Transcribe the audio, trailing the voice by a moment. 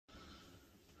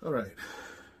All right.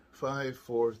 5,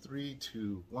 4, 3,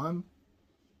 2, 1.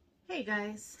 Hey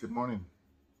guys. Good morning.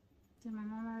 Did my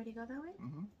mom already go that way?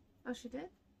 Mm-hmm. Oh, she did?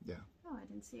 Yeah. Oh, I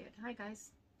didn't see it. Hi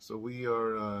guys. So we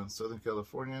are Southern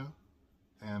California,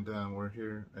 and we're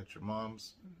here at your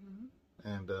mom's. Mm-hmm.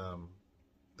 And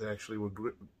they actually were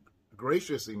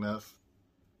gracious enough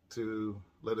to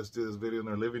let us do this video in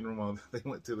their living room while they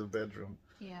went to the bedroom.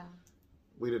 Yeah.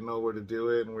 We didn't know where to do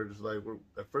it, and we're just like,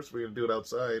 at first we were going to do it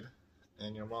outside,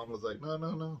 and your mom was like,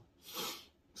 no.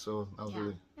 So I was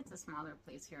really... It's a smaller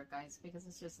place here, guys, because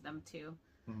it's just them two.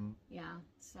 Mm-hmm. Yeah,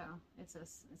 so it's a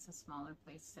smaller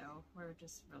place, so we're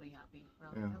just really happy.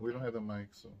 Yeah, okay. We don't have the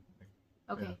mic, so...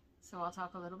 Okay, yeah. So I'll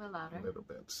talk a little bit louder. A little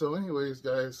bit. So anyways,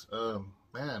 guys,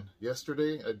 man,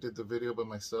 yesterday I did the video by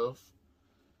myself.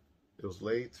 It was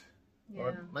late. Yeah.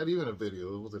 Or not even a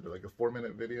video. Was it like a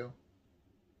 4-minute video?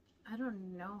 I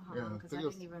don't know how long, because I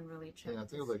didn't even really check. Yeah, I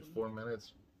think it was like 4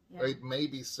 minutes. Yeah. Right,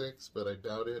 maybe 6, but I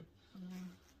doubt it. Mm-hmm.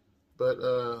 But,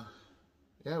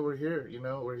 yeah, we're here,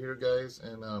 we're here, guys,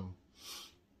 and,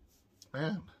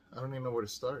 man, I don't even know where to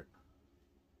start.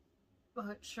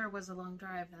 Well, it sure was a long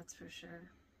drive, that's for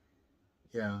sure.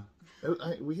 Yeah,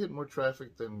 we hit more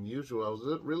traffic than usual. I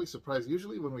was really surprised.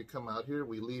 Usually when we come out here,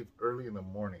 we leave early in the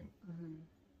morning. Mm-hmm.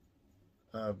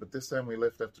 But this time we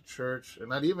left after church, and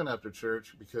not even after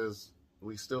church, because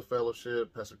we still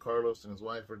fellowship. Pastor Carlos and his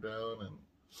wife are down, and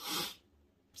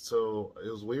so it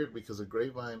was weird because the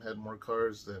Grapevine had more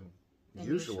cars than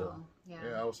usual.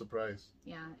 Yeah, I was surprised.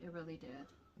 Yeah, it really did.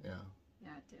 Yeah,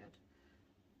 it did.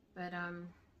 But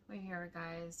we're here,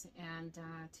 guys, and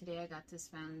today I got to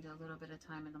spend a little bit of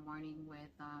time in the morning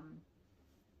with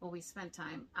we spent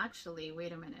time. Actually,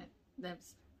 wait a minute.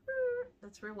 Let's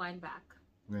rewind back.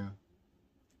 Yeah.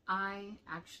 I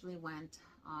actually went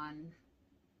on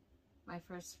my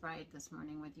first ride this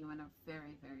morning with you in a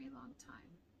very, very long time.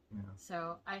 Yeah.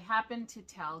 So I happened to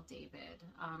tell David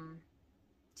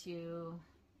to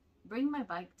bring my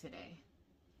bike today,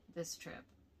 this trip.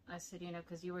 I said,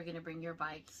 because you were going to bring your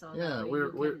bike. So yeah,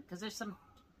 because there's some,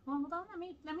 well, hold on,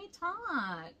 let me talk.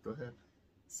 Go ahead.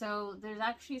 So there's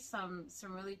actually some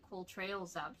really cool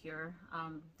trails out here.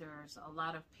 There's a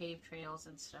lot of paved trails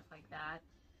and stuff like that.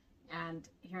 And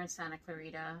here in Santa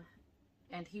Clarita,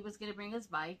 and he was going to bring his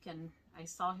bike, and I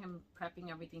saw him prepping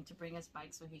everything to bring his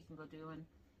bike so he can go do, and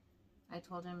I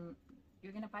told him,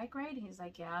 you're going to bike ride? He's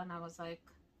like, yeah. And I was like,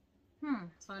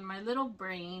 So in my little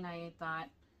brain, I thought,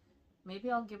 maybe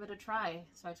I'll give it a try.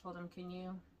 So I told him, can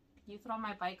you throw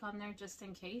my bike on there just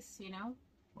in case,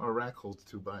 Our rack holds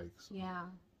 2 bikes. Yeah.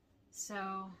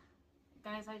 So,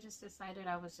 guys, I just decided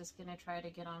I was just going to try to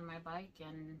get on my bike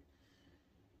and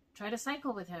try to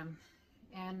cycle with him.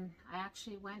 And I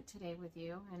actually went today with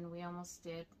you, and we almost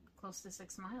did close to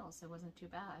 6 miles. It wasn't too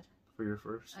bad. For your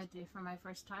first? I did for my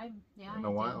first time. Yeah. In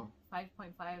a while.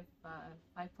 5.55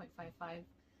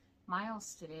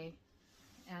 miles today.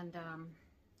 And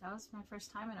that was my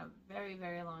first time in a very,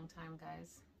 very long time,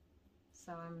 guys.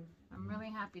 So I'm really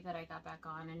happy that I got back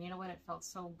on. And you know what? It felt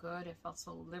so good. It felt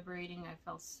so liberating.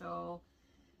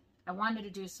 I wanted to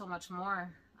do so much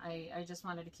more. I just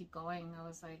wanted to keep going. I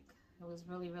was like, it was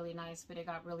really, really nice, but it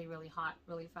got really, really hot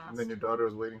really fast. And then your daughter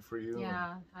was waiting for you.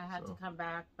 Yeah, I had to come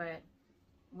back. But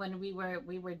when we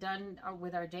were done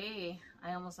with our day,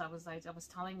 I was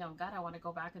telling them, God, I want to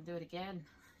go back and do it again,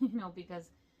 because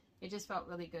it just felt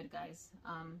really good, guys.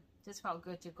 Just felt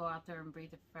good to go out there and breathe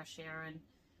the fresh air,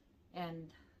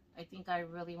 and I think I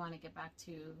really want to get back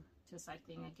to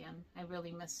cycling again. I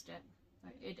really missed it.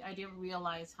 I didn't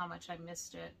realize how much I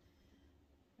missed it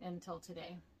until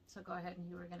today. So go ahead, and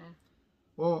you were gonna.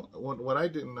 Well, what I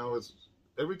didn't know is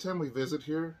every time we visit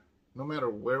here, no matter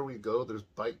where we go, there's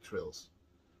bike trails.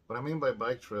 What I mean by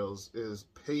bike trails is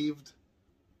paved,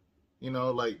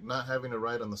 like not having to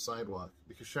ride on the sidewalk,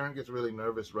 because Sharon gets really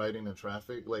nervous riding in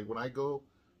traffic. Like when I go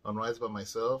on rides by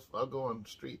myself, I'll go on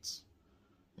streets,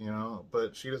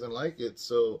 but she doesn't like it.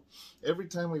 So every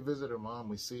time we visit her mom,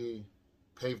 we see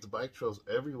paved bike trails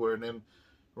everywhere. And then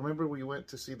remember we went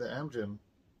to see the Amgen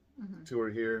tour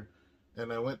here,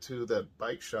 and I went to that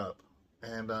bike shop,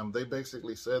 and they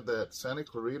basically said that Santa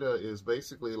Clarita is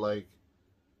basically like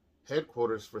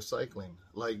headquarters for cycling.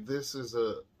 Like this is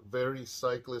a very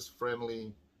cyclist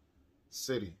friendly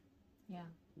city. Yeah.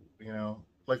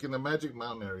 Like in the Magic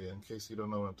Mountain area, in case you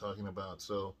don't know what I'm talking about.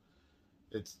 So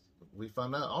we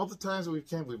found out all the times that we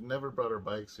came, we've never brought our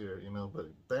bikes here,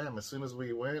 but bam, as soon as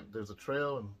we went, there's a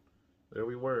trail, and there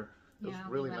we were. It was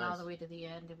really we went nice. all the way to the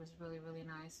end. It was really, really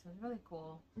nice. It was really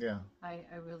cool. Yeah. I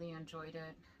really enjoyed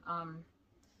it. I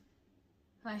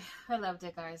loved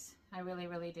it, guys. I really,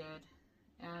 really did.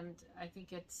 And I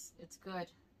think it's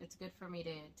good it's good for me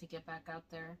to get back out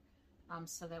there,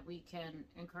 so that we can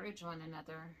encourage one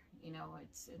another. You know,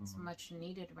 it's much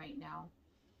needed right now.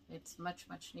 It's much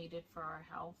needed for our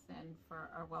health and for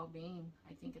our well-being.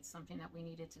 I think it's something that we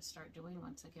needed to start doing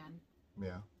once again.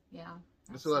 Yeah.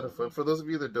 It's a lot of fun. For those of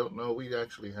you that don't know, we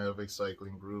actually have a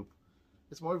cycling group.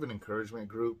 It's more of an encouragement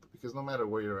group because no matter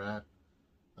where you're at,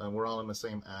 we're all in the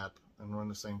same app and we're in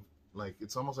the same, like,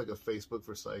 it's almost like a Facebook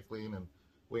for cycling, and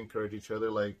we encourage each other.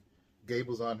 Like, Gabe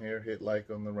was on here, hit like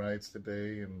on the rides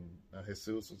today, and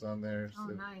Jesus was on there. So. Oh,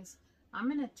 nice. I'm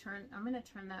gonna turn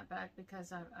that back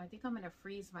because I think I'm gonna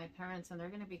freeze my parents, and they're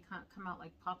gonna come out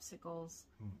like popsicles.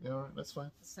 Yeah, all right, that's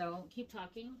fine. So keep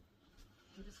talking.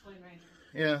 I'm just going right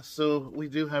here. Yeah, so we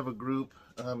do have a group.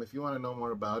 If you want to know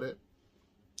more about it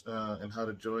and how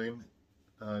to join,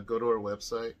 go to our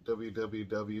website,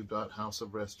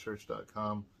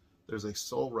 www.houseofrestchurch.com. There's a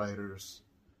Soul Riders,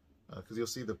 because you'll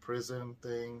see the prison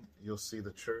thing, you'll see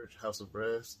the church, House of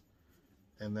Rest,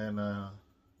 and then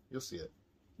you'll see it.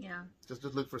 Yeah. Just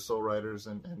look for Soul Riders,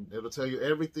 and it'll tell you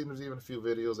everything. There's even a few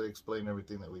videos that explain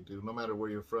everything that we do. No matter where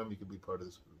you're from, you can be part of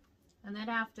this group. And then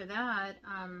after that,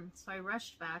 so I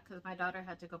rushed back because my daughter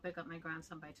had to go pick up my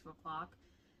grandson by 2 o'clock.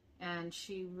 And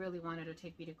she really wanted to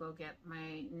take me to go get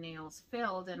my nails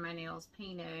filled and my nails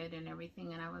painted and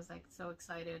everything. And I was like so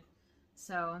excited.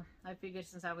 So I figured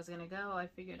since I was going to go, I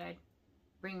figured I'd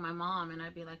bring my mom and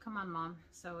I'd be like, come on, Mom.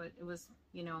 So it was,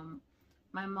 you know,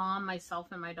 my mom,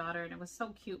 myself, and my daughter. And it was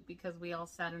so cute because we all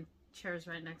sat in chairs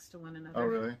right next to one another. Oh,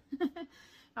 really?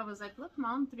 I was like, look,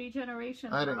 Mom, 3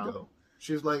 generations. I didn't go.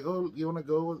 She was like, oh, you want to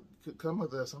go? Come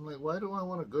with us. I'm like, why do I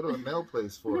want to go to a nail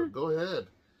place for? Go ahead.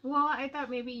 Well, I thought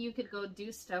maybe you could go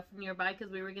do stuff nearby because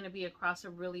we were going to be across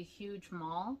a really huge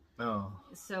mall. Oh.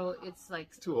 So it's like...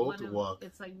 It's too old to walk.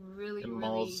 It's like really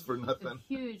malls for nothing. A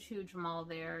huge mall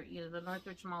there. You know, the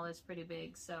Northridge Mall is pretty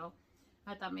big. So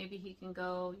I thought maybe he can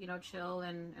go, you know, chill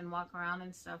and walk around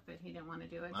and stuff, but he didn't want to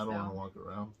do it. I don't want to walk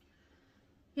around.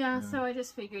 Yeah, so I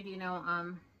just figured, you know,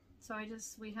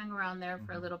 we hung around there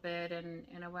for a little bit, and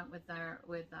I went with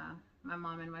my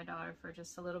mom and my daughter for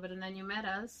just a little bit, and then you met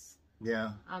us.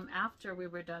 Yeah. After we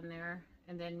were done there,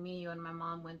 and then me, you, and my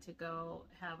mom went to go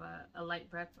have a light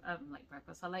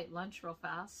lunch real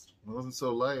fast. It wasn't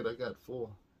so light. I got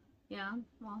full. Yeah.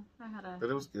 Well, I had but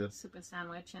it was good. soup and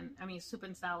salad,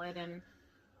 and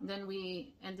then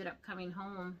we ended up coming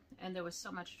home, and there was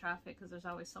so much traffic because there's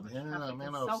always so much traffic.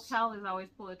 Man, SoCal is always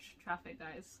full of traffic,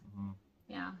 guys. Mm-hmm.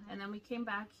 Yeah. And then we came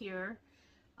back here,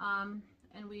 and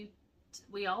we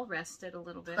all rested a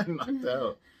little bit. I knocked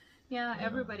out. Yeah,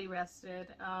 everybody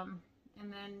rested.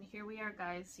 And then here we are,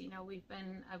 guys. You know,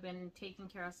 I've been taking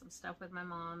care of some stuff with my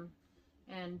mom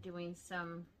and doing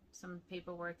some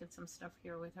paperwork and some stuff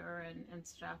here with her and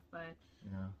stuff. But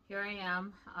here I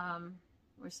am.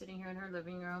 We're sitting here in her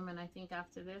living room, and I think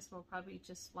after this, we'll probably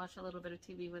just watch a little bit of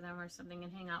TV with them or something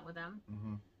and hang out with them.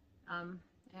 Mm-hmm.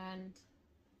 And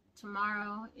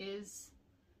tomorrow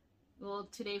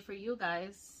today for you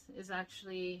guys is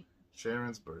actually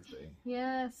Sharon's birthday.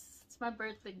 Yes, it's my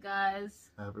birthday, guys.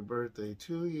 Happy birthday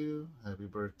to you. Happy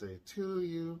birthday to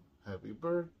you. Happy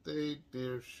birthday,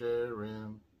 dear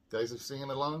Sharon. Guys are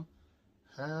singing along.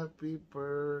 Happy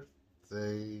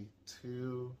birthday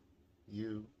to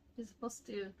you. You're supposed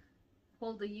to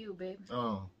hold the U, babe.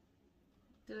 Oh.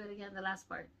 Do it again, the last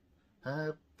part.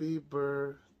 Happy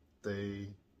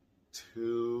birthday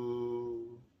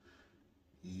to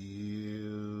you.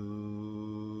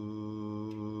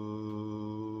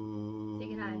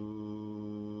 Take it high.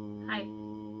 High.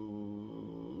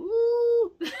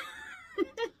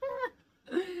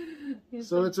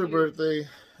 So it's her birthday.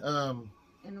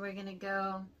 And we're gonna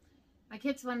go. My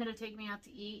kids wanted to take me out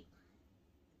to eat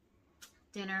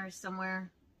dinner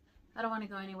somewhere. I don't want to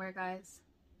go anywhere, guys.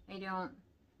 I don't.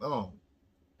 Oh.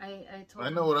 I told I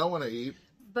know what I want to eat.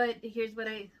 But here's what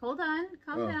hold on,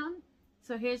 calm down.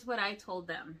 So here's what I told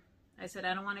them. I said,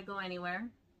 I don't want to go anywhere.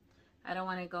 I don't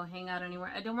want to go hang out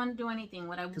anywhere. I don't want to do anything.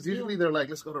 Because usually they're like,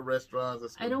 let's go to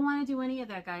restaurants. I don't want to do any of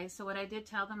that, guys. So what I did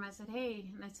tell them, I said, hey,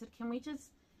 and I said, can we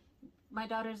just, my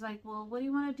daughter's like, well, what do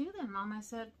you want to do then, Mom? I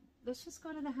said, let's just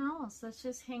go to the house. Let's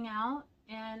just hang out.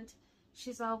 And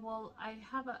she's all, well, I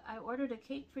ordered a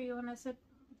cake for you. And I said,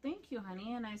 thank you,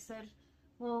 honey. And I said,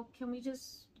 well, can we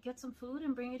just get some food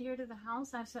and bring it here to the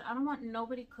house? I said, I don't want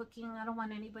nobody cooking. I don't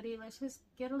want anybody. Let's just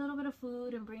get a little bit of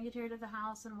food and bring it here to the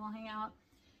house and we'll hang out.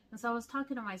 And so I was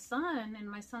talking to my son,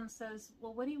 and my son says,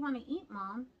 well, what do you want to eat,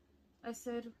 Mom? I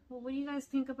said, well, what do you guys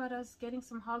think about us getting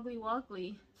some Hoggly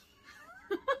Woggly?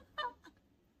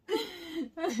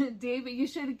 David,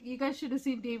 you guys should have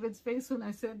seen David's face when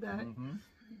I said that. Mm-hmm.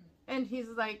 And he's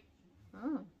like,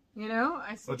 oh, You know,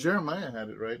 I Well, said, Jeremiah had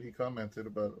it, right? He commented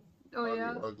about oh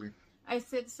yeah. ugly. I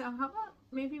said, so how about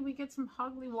maybe we get some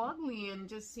Hoggly Woggly and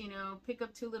just, pick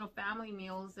up 2 little family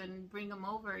meals and bring them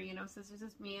over, since it's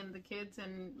just me and the kids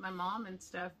and my mom and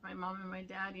stuff, my mom and my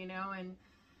dad, and,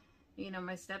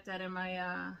 my stepdad and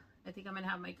I think I'm going to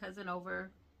have my cousin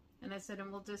over. And I said,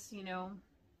 and we'll just,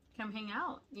 come hang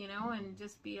out, and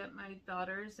just be at my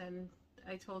daughter's. And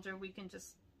I told her we can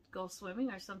just go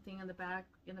swimming or something in the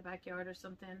backyard or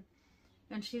something.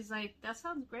 And she's like, that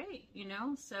sounds great,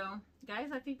 So,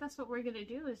 guys, I think that's what we're going to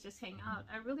do is just hang out.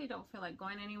 I really don't feel like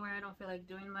going anywhere. I don't feel like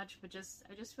doing much, but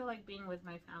I just feel like being with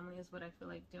my family is what I feel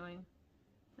like doing.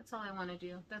 That's all I want to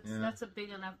do. That's a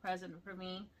big enough present for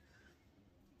me.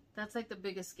 That's like the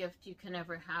biggest gift you can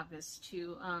ever have is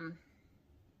to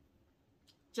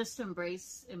just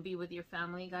embrace and be with your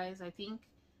family, guys. I think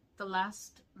the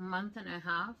last month and a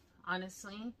half,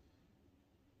 honestly,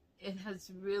 it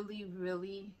has really,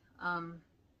 really...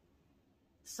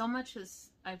 so much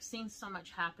I've seen so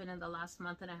much happen in the last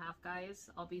month and a half, guys.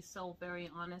 I'll be so very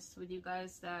honest with you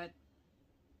guys that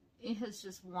it has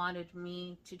just wanted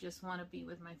me to just want to be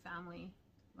with my family,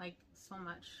 like so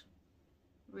much,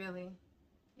 really.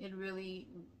 It really,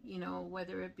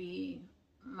 whether it be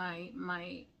my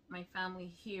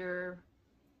family here,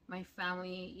 my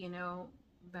family,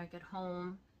 back at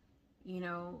home,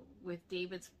 with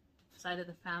David's side of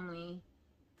the family,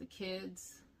 the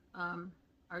kids,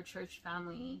 our church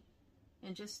family,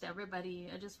 and just everybody.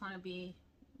 I just want to be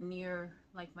near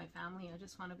like my family. I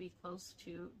just want to be close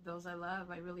to those I love.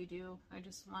 I really do. I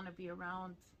just want to be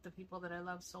around the people that I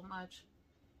love so much.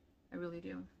 I really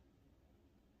do.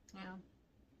 Yeah.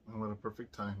 And what a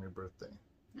perfect time, your birthday.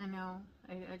 I know.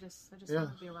 I just want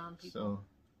to be around people. So,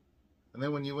 and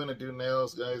then when you went to do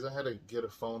nails, guys, I had to get a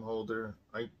phone holder.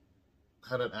 I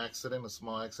had an accident, a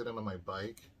small accident on my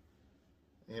bike.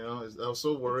 I was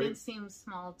so worried. It did seem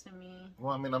small to me.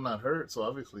 Well, I mean, I'm not hurt, so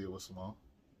obviously it was small.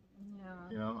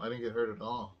 Yeah. I didn't get hurt at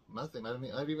all. Nothing. I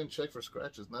didn't even check for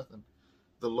scratches. Nothing.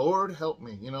 The Lord helped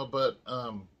me, but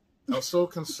I was so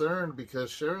concerned because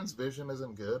Sharon's vision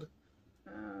isn't good.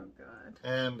 Oh, God.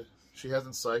 And she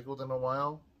hasn't cycled in a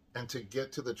while. And to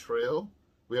get to the trail,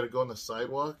 we had to go on the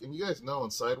sidewalk. And you guys know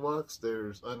on sidewalks,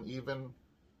 there's uneven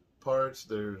parts,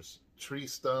 there's tree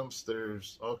stumps,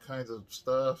 there's all kinds of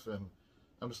stuff. And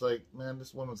I'm just like, man,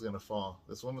 this woman's going to fall.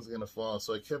 This woman's going to fall.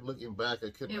 So I kept looking back. I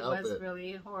couldn't help it. It was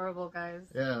really horrible,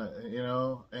 guys. Yeah,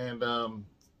 and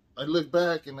I looked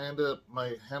back and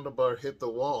my handlebar hit the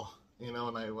wall, and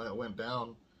I went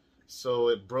down. So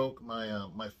it broke my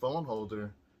my phone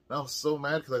holder. And I was so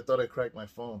mad because I thought I cracked my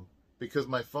phone. Because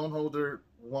my phone holder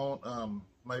won't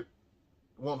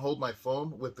hold my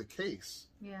phone with the case.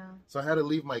 Yeah. So I had to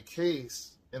leave my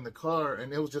case in the car,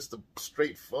 and it was just a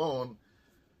straight phone.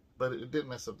 But it did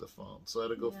mess up the phone, so I had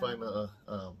to go find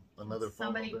another phone.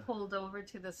 Somebody pulled over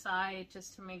to the side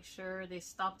just to make sure. They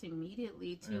stopped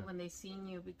immediately too when they seen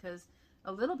you, because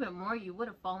a little bit more you would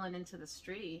have fallen into the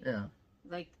street. Yeah.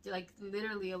 Like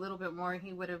literally a little bit more,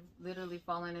 he would have literally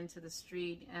fallen into the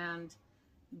street, and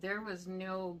there was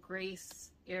no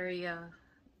grace area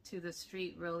to the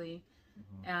street really.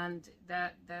 Mm-hmm. And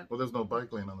that well, there's no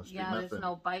bike lane on the street. Yeah, nothing. There's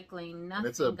no bike lane. Nothing. And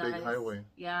it's a guys. Big highway.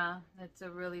 Yeah, it's a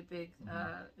really big.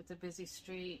 It's a busy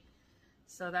street.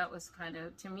 So that was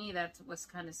to me, that was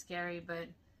kind of scary. But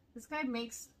this guy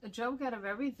makes a joke out of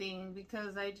everything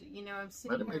because I'm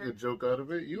sitting I didn't make a joke out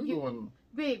of it. You the one.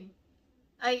 Babe,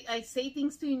 I say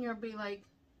things to you and you'll be like,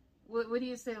 what do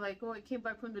you say? Like, oh, I came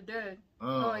back from the dead.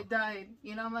 Oh, I died.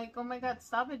 I'm like, oh my God,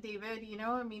 stop it, David.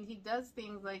 I mean, he does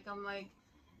things like, I'm like.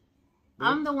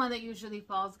 I'm the one that usually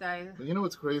falls, guys. You know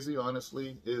what's crazy,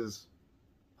 honestly, is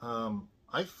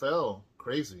I fell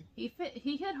crazy. He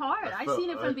hit hard. I seen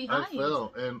it from behind. I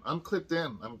fell, and I'm clipped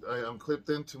in. I'm clipped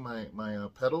into my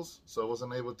pedals, so I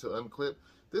wasn't able to unclip.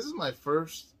 This is my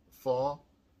first fall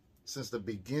since the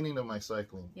beginning of my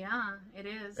cycling. Yeah, it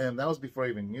is. And that was before I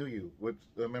even knew you.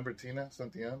 Remember Tina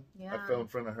Santillan? Yeah. I fell in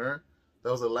front of her. That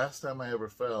was the last time I ever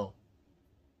fell.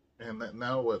 And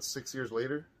now, 6 years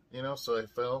later? So I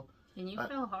fell. And you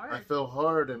fell hard. I fell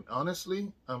hard, and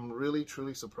honestly, I'm really,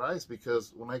 truly surprised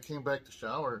because when I came back to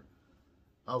shower,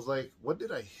 I was like, what did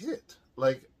I hit?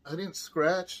 Like, I didn't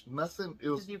scratch, nothing. It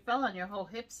was. Because you fell on your whole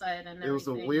hip side and everything. It was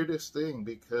the weirdest thing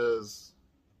because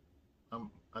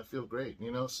I feel great,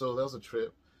 so that was a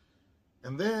trip.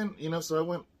 And then, so I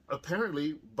went,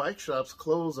 apparently, bike shops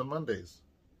close on Mondays.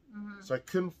 Mm-hmm. So I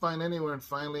couldn't find anywhere, and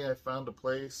finally I found a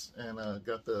place and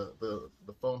got the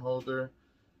phone holder.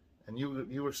 And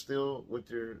you were still with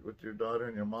your daughter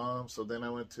and your mom. So then I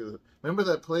went to, remember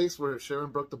that place where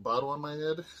Sharon broke the bottle on my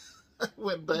head? I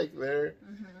went back there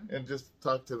Mm-hmm. and just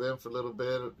talked to them for a little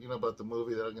bit, about the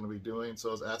movie that I'm going to be doing. So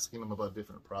I was asking them about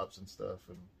different props and stuff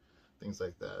and things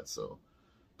like that. So,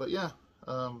 but yeah,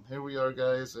 here we are,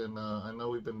 guys, and I know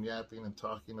we've been yapping and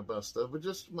talking about stuff,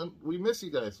 but we miss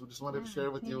you guys. We just wanted to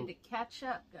share with you. Need to catch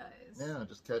up, guys. Yeah,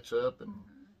 just catch up and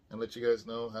let you guys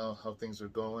know how things are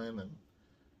going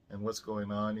and what's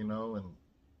going on,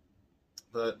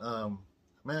 but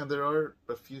man, there are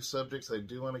a few subjects I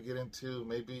do want to get into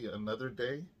maybe another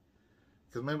day.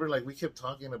 Because remember, like, we kept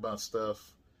talking about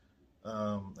stuff,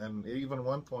 and even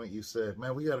one point you said,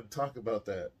 man, we got to talk about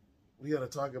that. We got to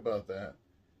talk about that,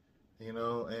 and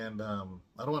I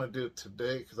don't want to do it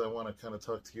today because I want to kind of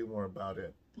talk to you more about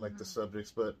it, like the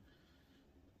subjects, but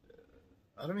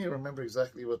I don't even remember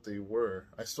exactly what they were.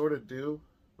 I sort of do,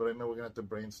 but I know we're going to have to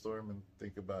brainstorm and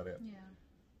think about it.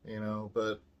 Yeah.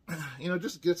 But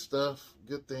just good stuff,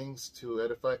 good things to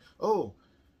edify. Oh,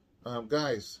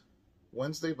 guys,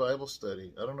 Wednesday Bible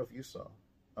study. I don't know if you saw.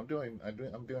 I'm doing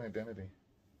identity.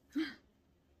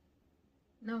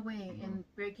 No way. And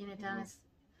breaking it down is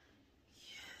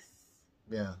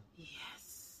Yeah.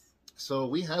 yes. So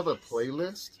we have a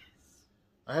playlist.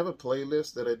 I have a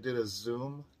playlist that I did a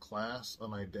Zoom class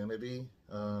on identity.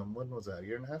 When was that? A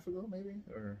year and a half ago, maybe,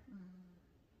 or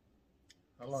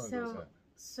how long ago was that?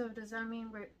 So does that mean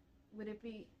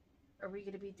are we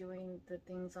going to be doing the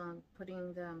things on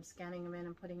putting them, scanning them in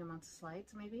and putting them onto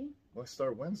slides maybe? Well, I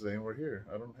start Wednesday and we're here.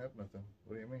 I don't have nothing.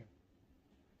 What do you mean?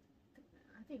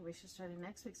 I think we should start it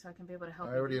next week so I can be able to help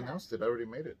I already announced it. I already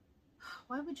made it.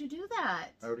 Why would you do that?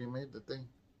 I already made the thing.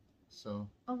 So.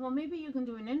 Oh, well, maybe you can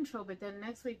do an intro, but then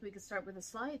next week we could start with the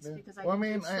slides because I can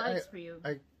do slides for you.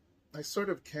 I sort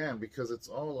of can because it's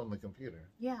all on the computer.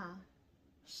 Yeah.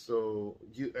 So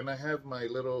I have my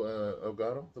little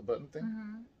Elgato, the button thing.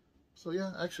 Mm-hmm. So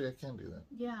yeah, actually I can do that.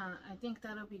 Yeah, I think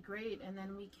that'll be great, and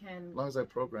then we can. As long as I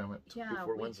program it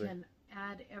before Wednesday. Yeah, we can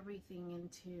add everything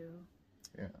into.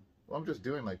 Yeah. Well, I'm just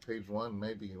doing like page 1,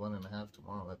 maybe 1.5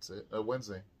 tomorrow. That's it.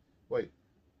 Wednesday. Wait.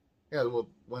 Yeah. Well,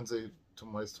 Wednesday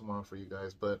is tomorrow for you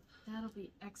guys, but. That'll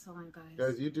be excellent, guys.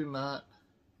 Guys, you do not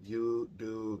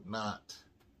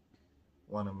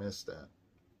want to miss that.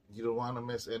 You don't want to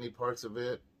miss any parts of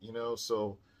it,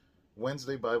 so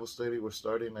Wednesday Bible study, we're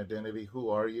starting identity. Who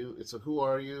are you? It's a who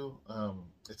are you?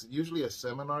 It's usually a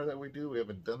seminar that we do. We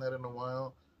haven't done that in a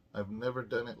while. I've never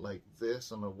done it like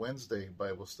this on a Wednesday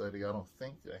Bible study. I don't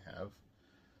think I have.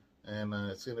 And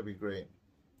it's going to be great.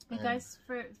 And guys,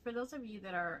 for those of you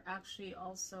that are actually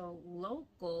also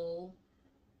local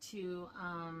to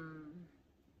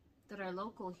that are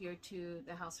local here to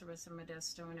the House of Rosa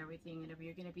Modesto and everything, and if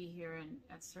you're going to be here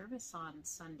at service on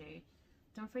Sunday,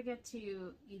 don't forget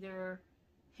to either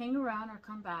hang around or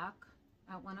come back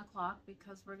at 1 o'clock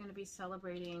because we're going to be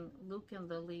celebrating Luke and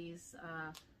Lily's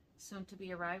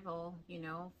soon-to-be arrival,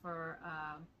 for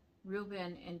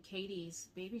Ruben and Katie's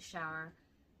baby shower,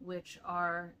 which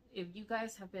are, if you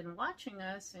guys have been watching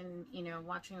us and,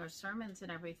 watching our sermons and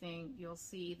everything, you'll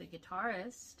see the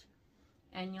guitarist.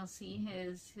 And you'll see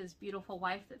his beautiful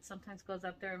wife that sometimes goes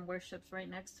up there and worships right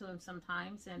next to him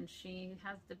sometimes. And she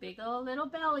has the big old little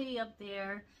belly up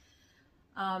there.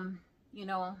 I'll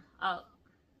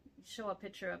show a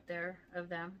picture up there of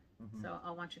them. Mm-hmm. So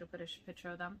I want you to put a picture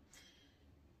of them.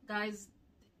 Guys,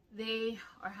 they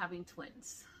are having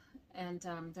twins. And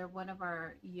they're one of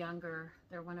our young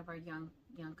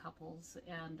couples.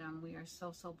 And we are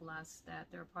so, so blessed that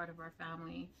they're part of our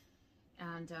family.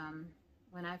 And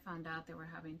when I found out they were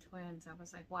having twins, I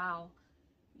was like, wow,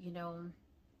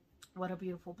 what a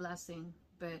beautiful blessing.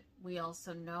 But we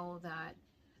also know that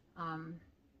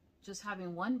just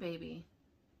having one baby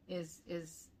is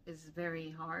very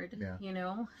hard, yeah.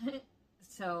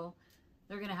 So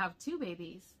they're going to have 2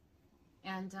 babies.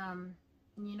 And,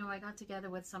 I got together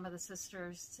with some of the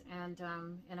sisters and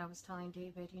I was telling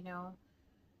David,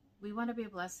 we want to be a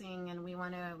blessing and we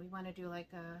want to do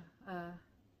like a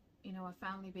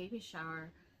family baby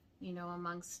shower,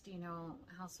 amongst,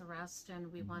 house arrest,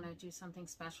 and we want to do something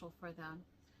special for them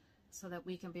so that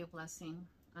we can be a blessing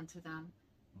unto them.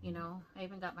 I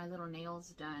even got my little nails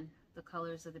done, the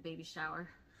colors of the baby shower.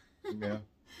 Yeah.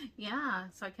 Yeah,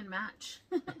 so I can match.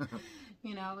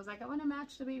 I was like, I want to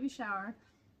match the baby shower.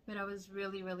 But I was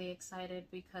really, really excited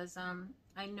because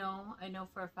I know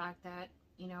for a fact that,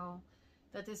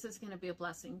 that this is going to be a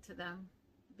blessing to them.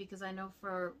 Because I know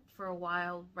for a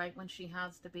while, right when she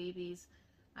has the babies,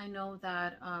 I know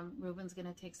that Ruben's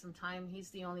going to take some time.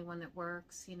 He's the only one that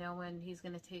works, and he's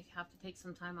going to have to take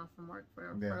some time off from work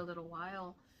for a little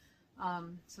while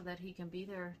so that he can be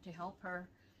there to help her.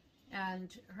 And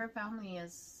her family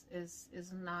is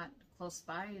not close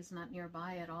by, is not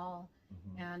nearby at all.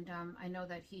 And I know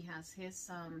that he has his.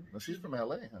 No, she's from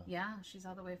LA, huh? Yeah, she's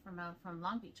all the way from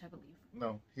Long Beach, I believe.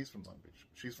 No, he's from Long Beach.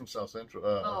 She's from South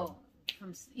Central.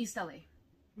 From East LA.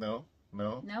 No.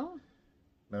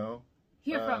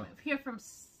 Here from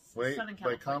Southern California.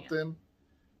 By Compton,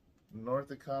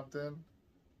 north of Compton.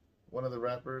 One of the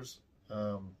rappers,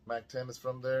 Mac 10 is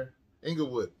from there.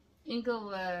 Inglewood.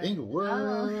 Oh.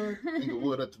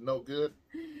 Inglewood up to no good.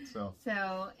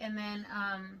 So and then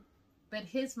but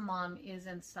his mom is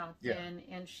in South Bend,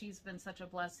 and she's been such a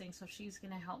blessing. So she's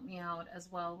going to help me out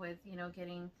as well with,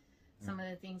 getting some of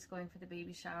the things going for the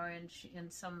baby shower. And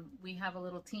we have a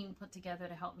little team put together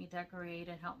to help me decorate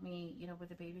and help me, with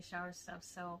the baby shower stuff.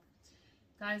 So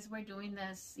guys, we're doing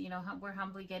this, we're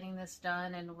humbly getting this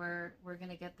done, and we're going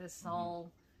to get this all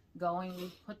going.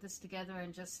 We put this together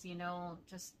in just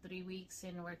 3 weeks,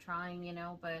 and we're trying,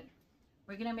 but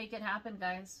we're going to make it happen,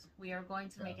 guys. We are going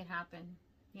to make it happen.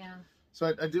 Yeah.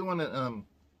 So I do want to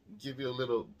give you a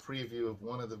little preview of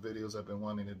one of the videos I've been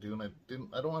wanting to do, and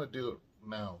I don't want to do it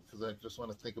now because I just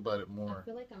want to think about it more. I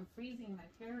feel like I'm freezing my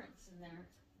parents in there.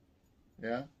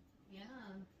 Yeah? Yeah.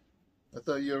 I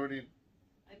thought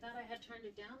I had turned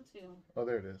it down too. Oh,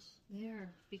 there it is.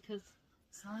 There, because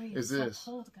it's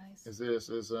so cold, guys.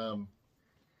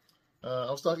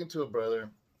 I was talking to a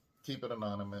brother, keep it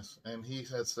anonymous, and he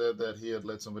had said that he had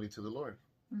led somebody to the Lord.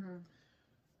 Mm-hmm.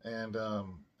 And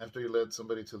after he led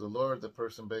somebody to the Lord, the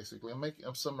person basically,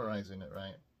 I'm summarizing it,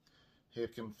 right?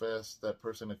 That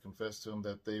person had confessed to him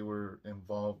that they were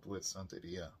involved with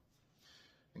Santeria.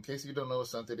 In case you don't know what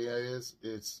Santeria is,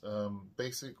 it's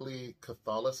basically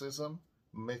Catholicism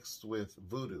mixed with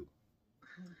voodoo.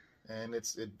 And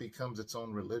it becomes its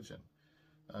own religion.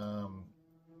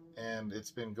 And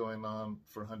it's been going on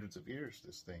for hundreds of years,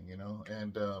 this thing,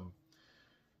 And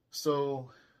so,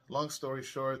 long story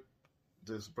short,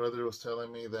 this brother was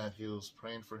telling me that he was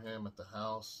praying for him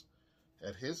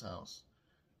at his house,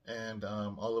 and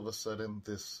all of a sudden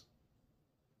this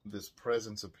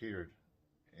presence appeared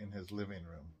in his living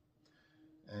room,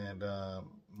 and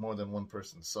more than one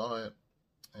person saw it,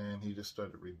 and he just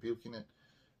started rebuking it,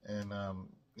 and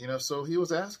so he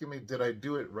was asking me, did I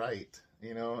do it right,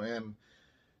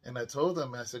 and I told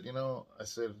him, I said,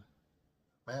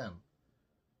 man.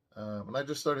 And I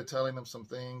just started telling him some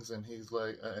things, and he's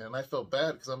like, and I felt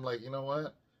bad because I'm like, you know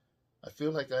what? I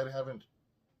feel like I haven't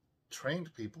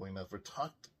trained people enough or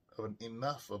talked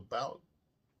enough about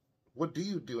what do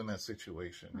you do in that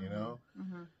situation,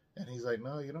 Mm-hmm. And he's like,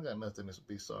 no, you don't got nothing to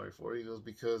be sorry for. He goes,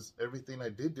 because everything I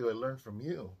did do, I learned from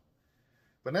you.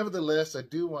 But nevertheless, I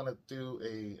do want to do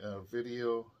a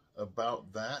video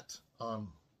about that.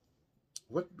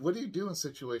 What do you do in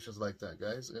situations like that,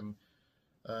 guys? And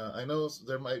I know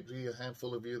there might be a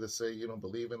handful of you that say you don't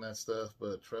believe in that stuff,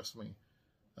 but trust me,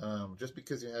 just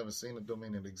because you haven't seen it don't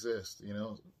mean it exists.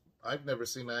 I've never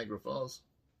seen Niagara Falls.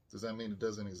 Does that mean it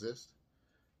doesn't exist?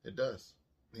 It does.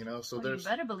 So you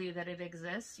better believe that it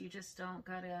exists. You just don't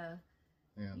gotta.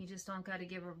 Yeah. You just don't gotta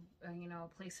give a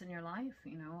place in your life.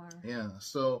 Yeah.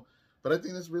 So, but I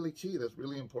think that's really key. That's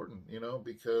really important.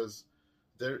 Because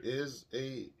there is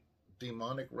a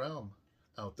demonic realm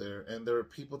out there, and there are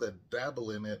people that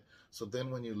dabble in it. So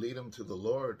then when you lead them to the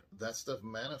Lord, that stuff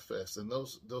manifests, and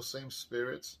those same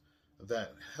spirits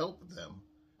that help them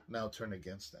now turn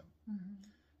against them.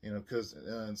 Mm-hmm. Because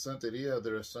in Santeria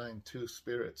they're assigned 2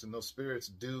 spirits, and those spirits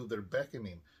do their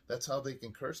beckoning. That's how they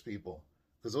can curse people,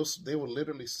 because they will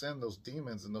literally send those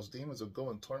demons, and those demons will go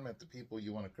and torment the people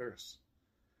you want to curse,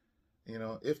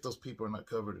 if those people are not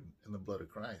covered in the blood of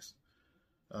Christ.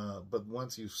 But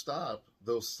once you stop,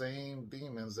 those same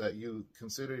demons that you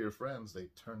consider your friends, they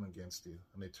turn against you,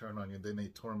 and they turn on you. Then they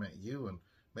torment you. And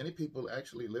many people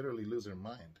actually literally lose their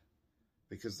mind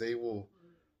because the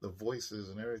voices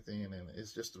and everything, and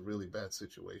it's just a really bad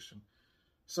situation.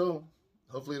 So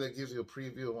hopefully that gives you a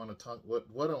preview. I want to talk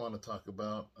what I want to talk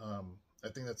about. I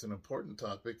think that's an important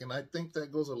topic, and I think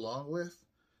that goes along with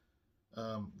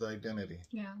the identity.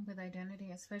 Yeah, with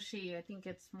identity, especially I think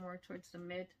it's more towards the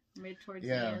mid towards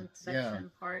the end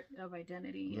section part of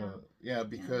identity.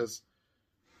 Because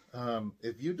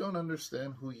if you don't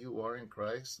understand who you are in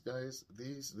Christ, guys,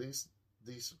 these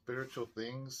spiritual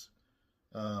things,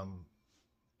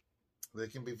 they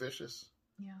can be vicious.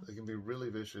 Yeah, they can be really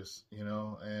vicious,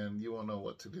 and you won't know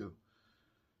what to do.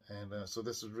 And so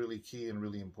this is really key and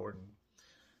really important.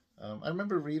 I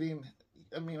remember reading.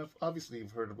 I mean, obviously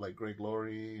you've heard of like Greg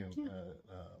Laurie and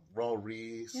Raul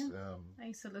Reese. Yeah. I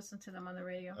used to listen to them on the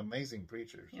radio. Amazing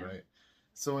preachers, right?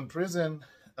 So in prison,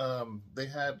 they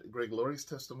had Greg Laurie's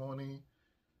testimony,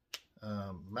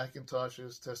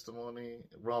 McIntosh's testimony,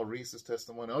 Raul Reese's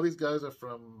testimony. All these guys are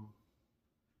from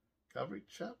Calvary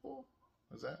Chapel.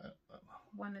 Was that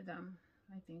One of them,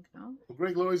 I think. No. well,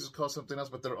 Greg Laurie's is called something else,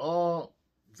 but they're all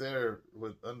there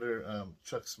with under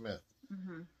Chuck Smith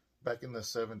Mm-hmm. back in the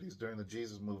 70s during the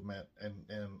Jesus movement,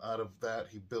 and out of that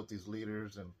he built these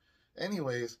leaders. And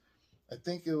anyways, I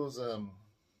think it was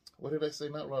what did I say?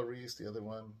 Not Raw Reese, the other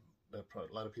one that probably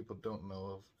a lot of people don't know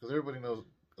of, because everybody knows.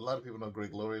 A lot of people know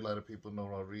Greg Laurie. A lot of people know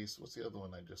Raw Reese. What's the other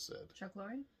one I just said? Chuck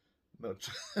Lorre? No,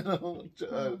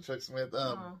 no Chuck Smith.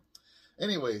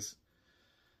 Anyways,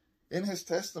 in his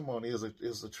testimony, it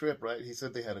was a trip, right? He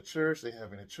said they had a church, they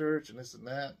having a church, and this and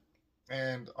that,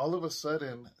 and all of a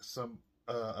sudden,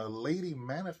 a lady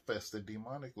manifested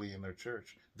demonically in their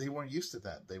church. They weren't used to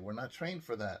that. They were not trained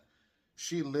for that.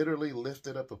 She literally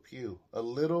lifted up a pew, a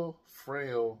little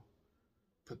frail,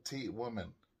 petite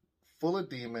woman, full of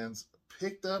demons,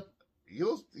 picked up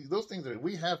those things.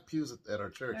 We have pews at our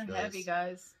church. They're guys. heavy,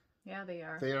 guys. Yeah, they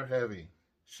are. They are heavy.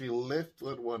 She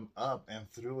lifted one up and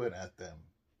threw it at them.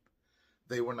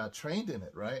 They were not trained in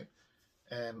it, right?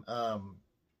 And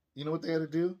you know what they had to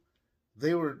do?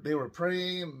 They were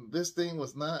praying. This thing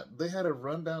was not. They had to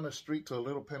run down the street to a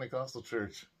little Pentecostal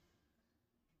church,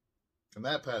 and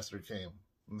that pastor came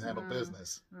and handled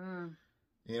business.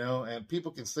 You know, and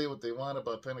people can say what they want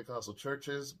about Pentecostal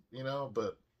churches, you know,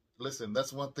 but listen,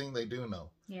 that's one thing they do know.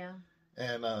 Yeah.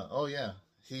 And oh yeah,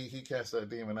 he cast that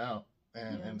demon out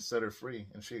and set her free,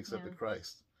 and she accepted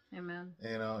Christ. Amen.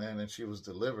 You know, and then she was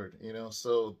delivered. You know,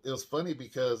 so it was funny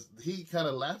because he kind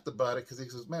of laughed about it because he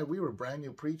says, "Man, we were brand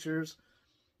new preachers.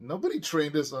 Nobody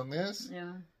trained us on this."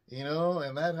 Yeah. You know,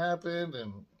 and that happened,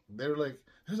 and they were like,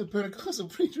 "There's a Pentecostal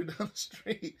preacher down the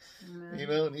street." Amen. You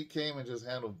know, and he came and just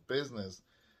handled business.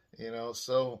 You know,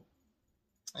 so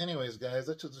anyways, guys,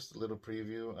 that's just a little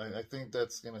preview. I think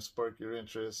that's going to spark your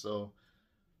interest. So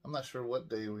I'm not sure what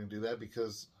day we're going to do that,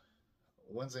 because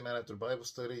Wednesday night after Bible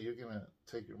study, you're going to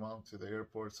take your mom to the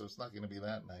airport. So it's not going to be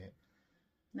that night.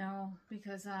 No,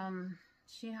 because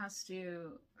she has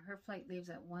to, her flight leaves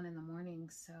at 1 a.m.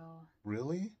 So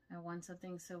Really? at 1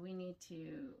 something. So we need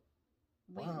to,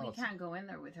 we Wow. can't go in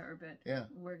there with her, but Yeah.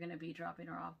 we're going to be dropping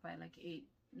her off by like 8.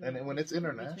 And when it's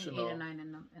international, between 8 and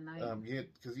 9 and 9.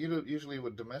 because usually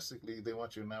with domestically, they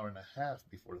want you an hour and a half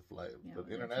before the flight. Yeah, But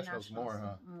international's more,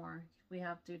 huh? More. We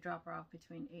have to drop her off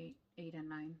between 8 and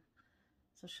 9.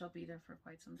 So she'll be there for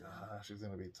quite some time. Gosh, she's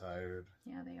going to be tired.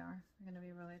 Yeah, they are. They're going to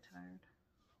be really tired.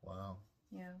 Wow.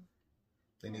 Yeah.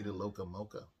 They need a Loca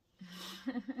Mocha.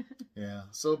 Yeah.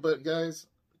 So, but guys,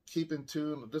 keep in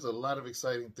tune. There's a lot of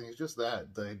exciting things. Just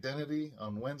that. The identity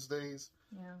on Wednesdays.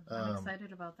 Yeah. I'm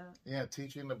excited about that. Yeah.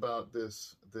 Teaching about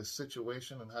this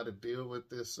situation and how to deal with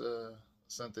this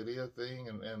Santeria thing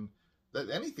and that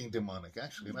anything demonic,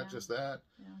 actually, not just that.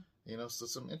 Yeah. You know, so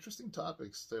some interesting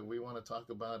topics that we want to talk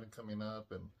about and coming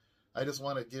up. And I just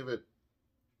want to do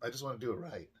it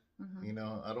right. Mm-hmm. You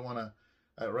know, I don't want to,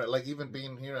 like even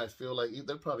being here, I feel like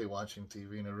they're probably watching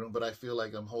TV in a room, but I feel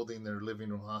like I'm holding their living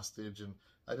room hostage, and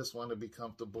I just want to be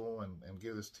comfortable and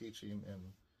give this teaching. And,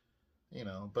 you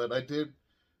know, but I did,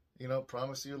 you know,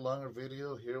 promise you a longer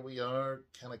video. Here we are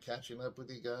kind of catching up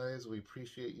with you guys. We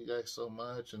appreciate you guys so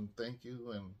much, and thank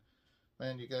you. And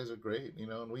man, you guys are great, you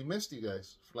know, and we missed you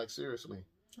guys, like seriously.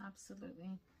 Absolutely.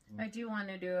 I do want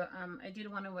to do, I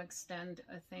did want to extend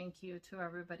a thank you to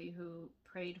everybody who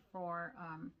prayed for,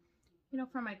 you know,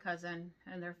 for my cousin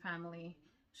and their family.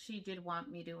 She did want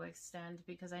me to extend,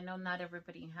 because I know not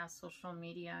everybody has social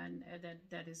media and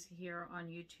that is here on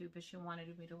YouTube, but she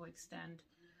wanted me to extend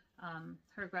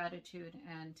her gratitude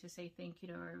and to say thank you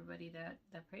to everybody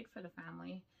that prayed for the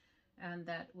family and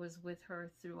that was with her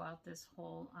throughout this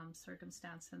whole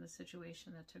circumstance and the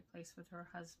situation that took place with her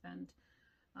husband.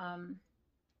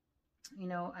 You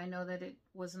know, I know that it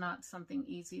was not something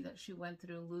easy that she went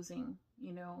through, losing,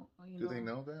 you know. Do they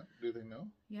know that? Do they know?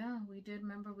 Yeah, we did.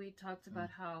 Remember we talked about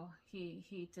how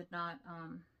he did not,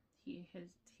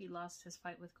 he lost his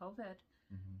fight with COVID,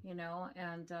 you know,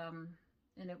 and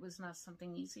it was not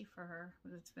something easy for her.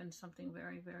 It's been something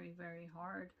very, very, very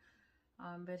hard.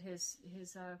 But his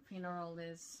funeral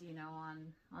is, you know,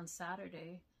 on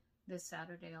Saturday, this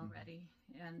Saturday already.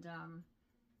 And,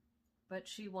 but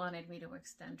she wanted me to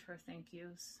extend her thank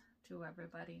yous to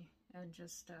everybody and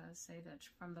just say that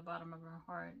from the bottom of her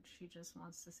heart, she just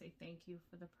wants to say thank you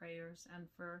for the prayers and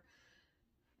for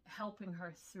helping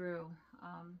her through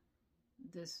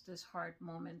this hard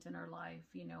moment in her life,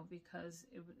 you know, because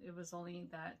it was only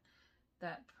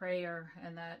that prayer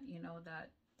and that, you know, that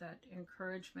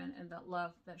encouragement and that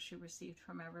love that she received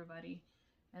from everybody.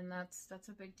 And that's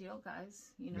a big deal,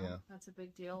 guys. You know, That's a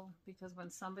big deal, because when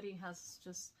somebody has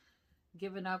just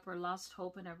given up or lost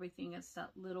hope and everything. It's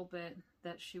that little bit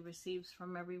that she receives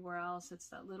from everywhere else. It's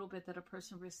that little bit that a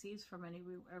person receives from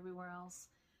everywhere else,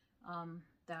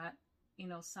 that, you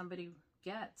know, somebody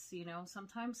gets, you know.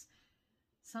 Sometimes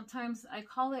I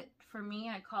call it, for me,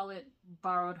 I call it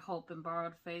borrowed hope and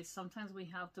borrowed faith. Sometimes we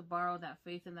have to borrow that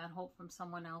faith and that hope from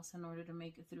someone else in order to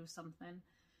make it through something.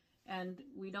 And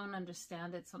we don't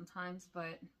understand it sometimes,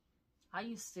 but I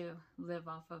used to live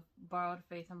off of borrowed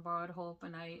faith and borrowed hope,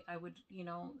 and I would, you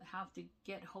know, have to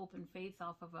get hope and faith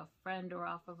off of a friend or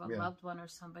off of a loved one or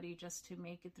somebody just to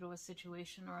make it through a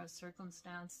situation or a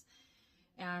circumstance.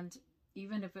 And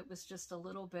even if it was just a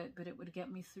little bit, but it would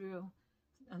get me through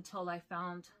until I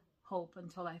found hope,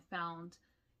 until I found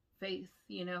faith,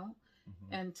 you know,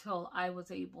 until I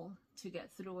was able to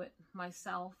get through it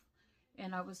myself.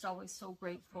 And I was always so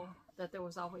grateful that there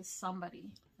was always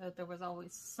somebody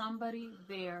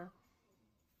there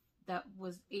that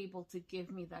was able to give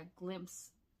me that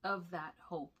glimpse of that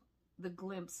hope, the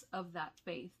glimpse of that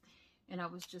faith. And I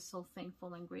was just so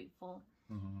thankful and grateful.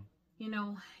 You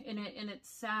know, and it's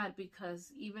sad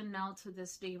because even now to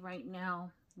this day right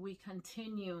now, we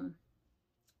continue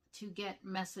to get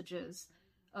messages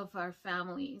of our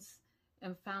families,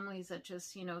 and families that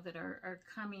just, you know, that are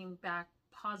coming back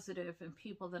positive, and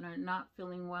people that are not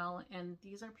feeling well. And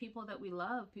these are people that we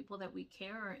love, people that we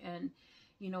care, and,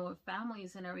 you know, with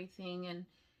families and everything. And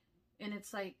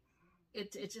it's like,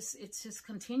 it's just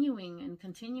continuing and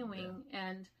continuing. Yeah.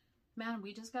 And man,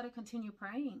 we just got to continue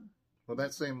praying. Well,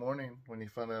 that same morning when you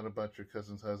found out about your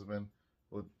cousin's husband,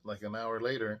 like an hour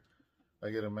later, I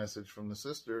get a message from the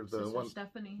sister,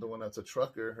 Stephanie, the one that's a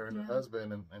trucker, her and her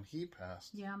husband, and he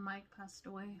passed. Yeah, Mike passed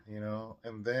away. You know,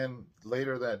 and then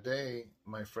later that day,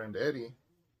 my friend Eddie,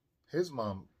 his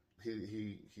mom,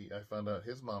 I found out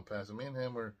his mom passed. And me and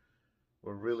him were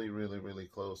really, really, really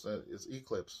close. It's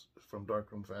Eclipse from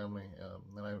Darkroom Family,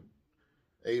 and I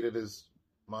ate at his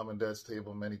mom and dad's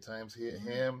table many times.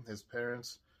 Him, his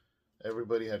parents,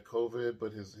 everybody had COVID,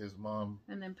 but his mom.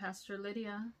 And then Pastor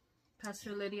Lydia, that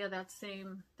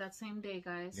same day,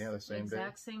 guys. Yeah, the same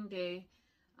exact same day.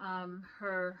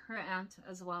 Her aunt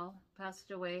as well passed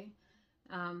away,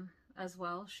 as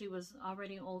well. She was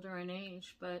already older in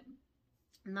age, but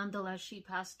nonetheless, she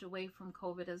passed away from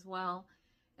COVID as well.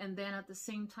 And then at the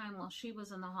same time, while she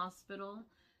was in the hospital,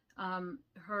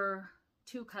 her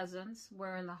two cousins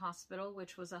were in the hospital,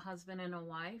 which was a husband and a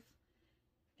wife.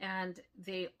 And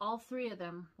all three of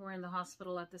them were in the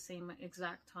hospital at the same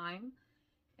exact time.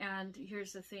 And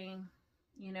here's the thing,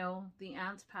 you know, the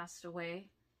aunt passed away.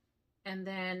 And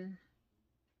then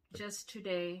just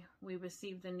today, we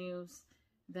received the news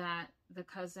that the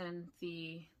cousin,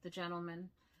 the gentleman.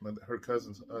 Her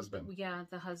cousin's husband. Yeah,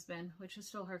 the husband, which is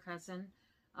still her cousin.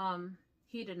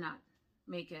 He did not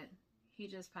make it. He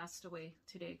just passed away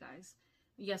today, guys.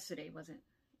 Yesterday, wasn't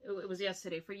it? It was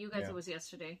yesterday. For you guys, It was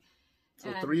yesterday.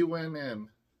 So 3 went in,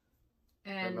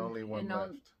 and only one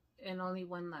left. And only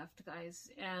one left,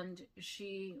 guys. And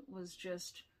she was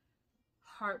just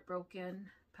heartbroken.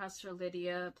 Pastor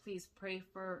Lydia, please pray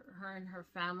for her and her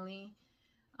family,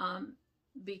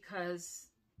 because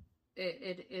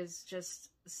it is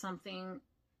just something,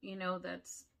 you know,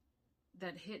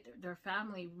 that hit their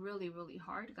family really, really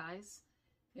hard, guys.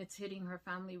 It's hitting her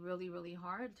family really, really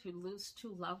hard to lose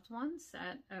 2 loved ones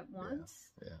at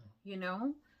once. Yeah. You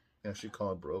know? Yeah, she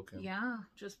called broken. Yeah,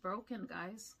 just broken,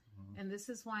 guys. And this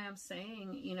is why I'm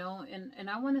saying, you know, and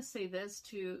I want to say this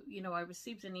too, you know, I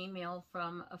received an email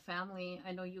from a family.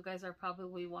 I know you guys are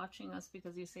probably watching us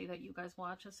because you say that you guys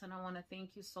watch us, and I want to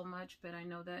thank you so much. But I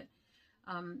know that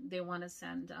they want to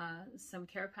send some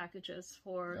care packages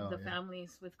for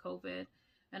families with COVID.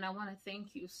 And I want to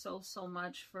thank you so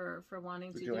much for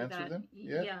wanting to do that. Them?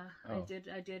 Yeah, I did.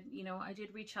 You know, I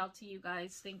did reach out to you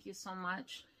guys. Thank you so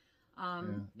much.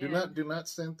 Do not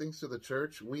send things to the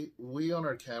church. We on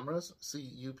our cameras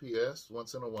see UPS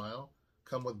once in a while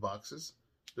come with boxes.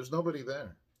 There's nobody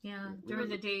there. Yeah, during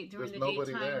the there's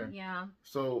nobody daytime. There. Yeah.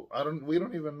 So we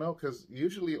don't even know, because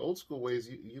usually old school ways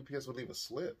UPS would leave a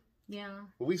slip. Yeah.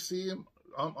 But we see them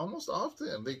almost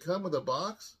often. They come with a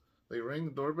box. They ring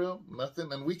the doorbell.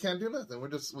 Nothing, and we can't do nothing.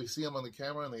 We see them on the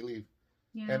camera and they leave.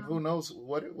 Yeah. And who knows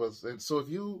what it was. And so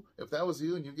if that was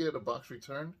you and you get a box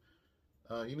returned,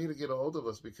 you need to get a hold of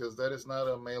us, because that is not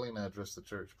a mailing address to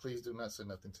church. Please do not send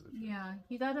nothing to the church. Yeah,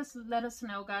 you gotta let us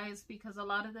know, guys, because a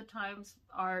lot of the times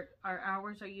our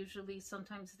hours are usually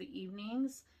sometimes the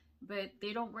evenings, but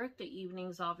they don't work the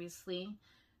evenings, obviously.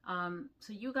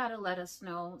 So you gotta let us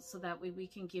know so that way we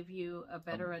can give you a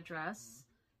better address.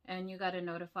 And you got to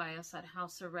notify us at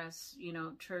housearrest,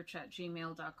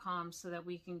 church@gmail.com, so that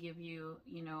we can give you,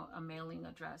 a mailing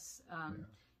address.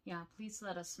 Yeah, please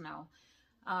let us know.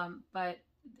 But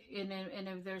and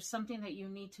if there's something that you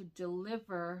need to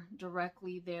deliver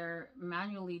directly there,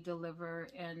 manually deliver,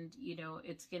 and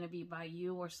it's going to be by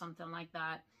you or something like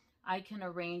that, I can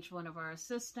arrange one of our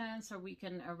assistants, or we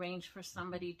can arrange for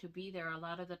somebody to be there. A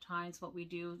lot of the times what we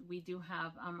do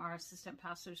have our assistant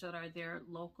pastors that are there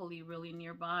locally, really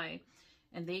nearby,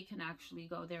 and they can actually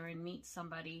go there and meet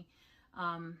somebody.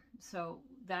 So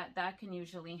that can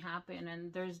usually happen.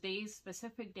 And there's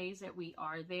specific days that we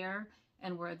are there,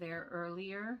 and we're there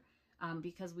earlier,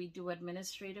 because we do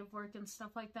administrative work and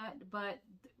stuff like that. But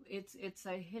it's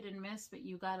a hit and miss, but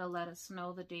you got to let us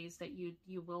know the days that you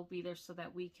will be there so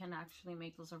that we can actually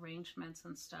make those arrangements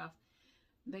and stuff.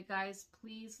 But guys,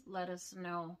 please let us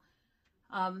know.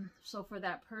 So for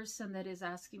that person that is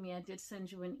asking me, I did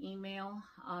send you an email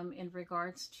in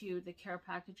regards to the care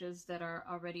packages that are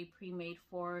already pre-made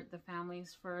for the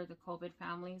families, for the COVID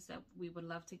families, that we would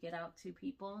love to get out to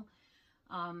people.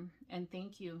 And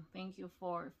thank you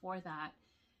for that.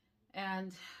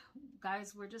 And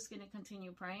guys, we're just going to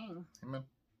continue praying. Amen.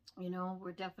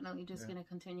 We're definitely just going to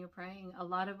continue praying. A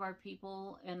lot of our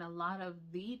people and a lot of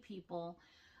the people,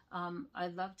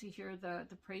 I'd love to hear the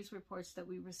praise reports that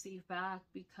we receive back,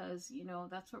 because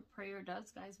that's what prayer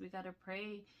does, guys. We got to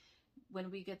pray when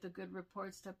we get the good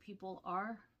reports that people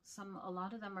a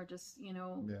lot of them are just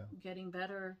getting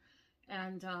better,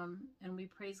 and we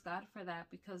praise God for that,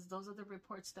 because those are the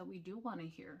reports that we do want to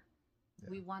hear. Yeah.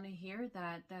 We want to hear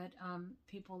that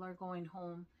people are going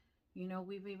home.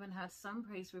 We've even had some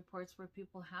praise reports where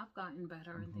people have gotten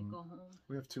better and they go home.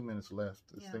 We have 2 minutes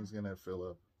left. This thing's gonna fill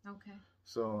up. Okay.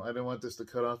 So I didn't want this to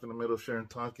cut off in the middle of Sharon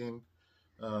talking,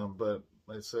 but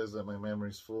it says that my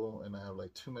memory's full and I have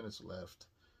like 2 minutes left.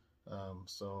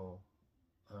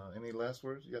 Any last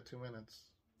words? You got 2 minutes.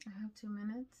 I have 2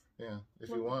 minutes. Yeah, if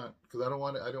you want, because I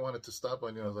didn't want it to stop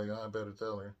on you. I was like, I better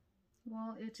tell her.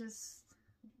 Well, it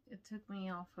took me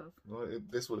off of. Well,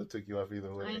 this would have took you off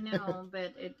either way. I know,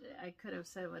 but I could have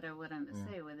said what I wanted to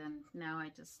say, but then now I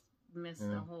just missed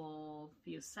the whole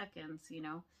few seconds,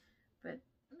 But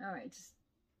all right, just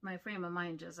my frame of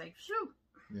mind just like shoo.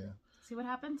 Yeah. See what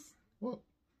happens? Well,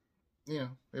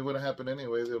 it would have happened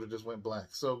anyways. It would have just went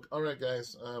black. So, all right,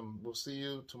 guys, we'll see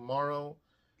you tomorrow.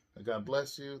 God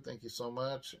bless you. Thank you so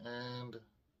much, and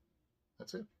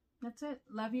that's it. That's it.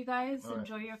 Love you guys. All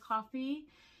Enjoy your coffee.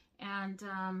 And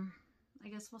I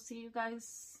guess we'll see you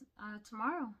guys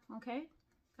tomorrow. Okay.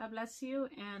 God bless you.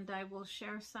 And I will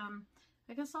share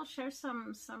I'll share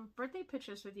some birthday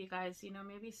pictures with you guys.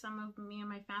 Maybe some of me and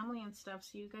my family and stuff,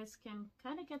 so you guys can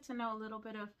kind of get to know a little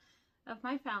bit of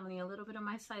my family, a little bit of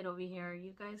my side over here.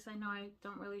 You guys, I know I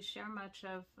don't really share much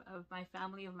of my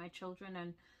family, of my children,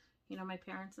 and my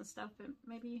parents and stuff, but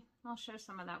maybe I'll share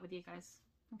some of that with you guys.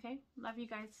 Okay. Love you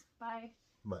guys. Bye.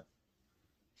 Bye.